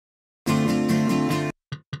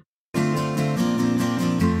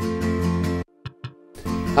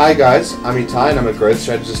Hi guys, I'm Itai and I'm a growth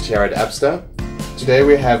strategist here at Appster. Today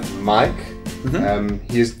we have Mike.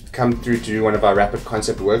 He has come through to do one of our rapid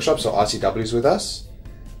concept workshops, or RCWs, with us.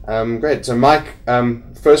 Great. So Mike,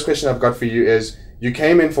 first question I've got for you is, you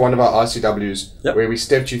came in for one of our RCWs where we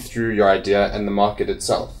stepped you through your idea and the market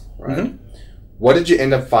itself, right? What did you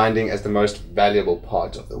end up finding as the most valuable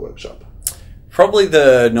part of the workshop? Probably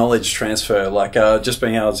the knowledge transfer, like just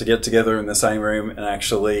being able to get together in the same room and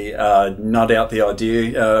actually nut out the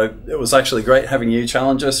idea. It was actually great having you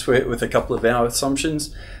challenge us with a couple of our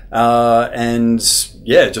assumptions. And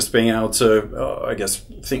yeah, just being able to, I guess,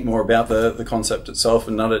 think more about the concept itself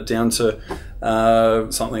and nut it down to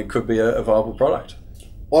something that could be a viable product.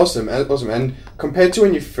 Awesome, awesome. And compared to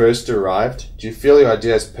when you first arrived, do you feel your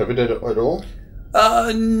idea has pivoted at all?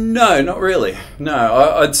 No, not really.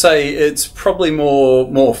 No, I'd say it's probably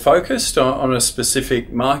more focused on a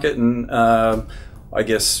specific market, and I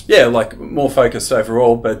guess, yeah, like more focused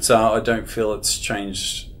overall, but I don't feel it's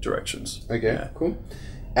changed directions. Okay, cool.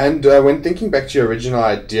 And when thinking back to your original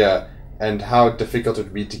idea and how difficult it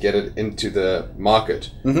would be to get it into the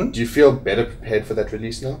market, do you feel better prepared for that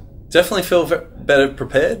release now? Definitely feel better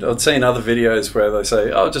prepared. I've seen other videos where they say,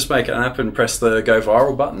 oh, just make an app and press the go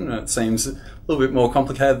viral button. And it seems a little bit more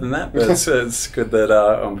complicated than that, but it's good that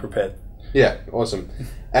I'm prepared. Yeah, awesome.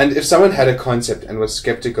 And if someone had a concept and was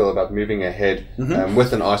skeptical about moving ahead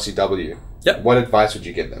with an RCW, what advice would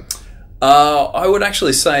you give them? I would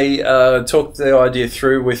actually say talk the idea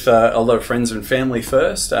through with a lot of friends and family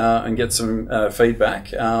first and get some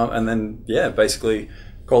feedback. And then, yeah, basically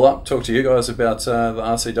call up, talk to you guys about the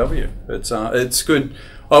RCW. It's good.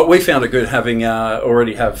 We found it good having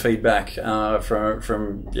already have feedback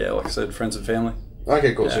from like I said, friends and family.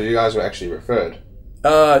 Okay, cool. So you guys were actually referred?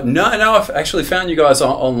 No, I've actually found you guys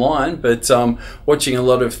online, but watching a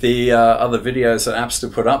lot of the other videos that Appster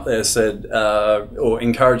put up there said or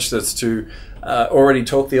encouraged us to already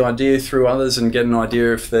talk the idea through others and get an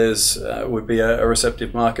idea if there's would be a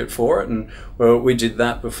receptive market for it, and well, we did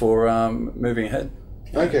that before moving ahead.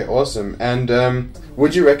 Okay, awesome. And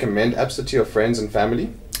would you recommend Appster to your friends and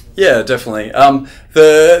family? Yeah, definitely.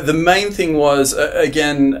 The main thing was,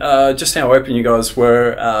 again, just how open you guys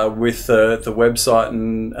were with the website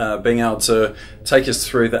and being able to take us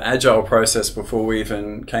through the agile process before we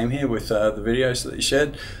even came here with the videos that you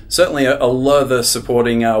shared. Certainly a lot of the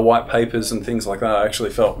supporting white papers and things like that, I actually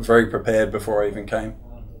felt very prepared before I even came.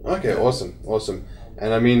 Okay, awesome, awesome.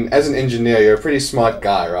 And I mean, as an engineer, you're a pretty smart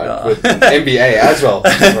guy, right? With an MBA as well,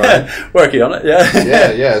 right? Working on it,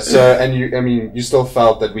 yeah. Yeah. So, and you still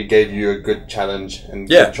felt that we gave you a good challenge and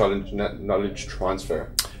good knowledge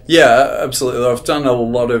transfer. Yeah, absolutely. I've done a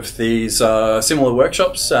lot of these similar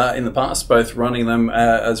workshops in the past, both running them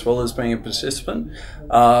as well as being a participant.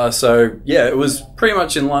 So yeah, it was pretty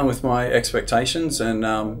much in line with my expectations, and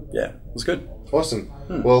yeah, it was good. Awesome.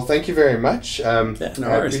 Well, thank you very much. No worries.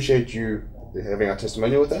 I appreciate you having our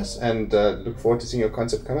testimonial with us, and look forward to seeing your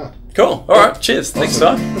concept come out. Cool. All right. Cheers. Awesome. Thanks,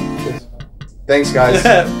 Ty. Cheers. Thanks, guys.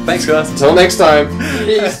 Thanks, guys. Until next time.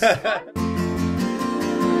 Peace.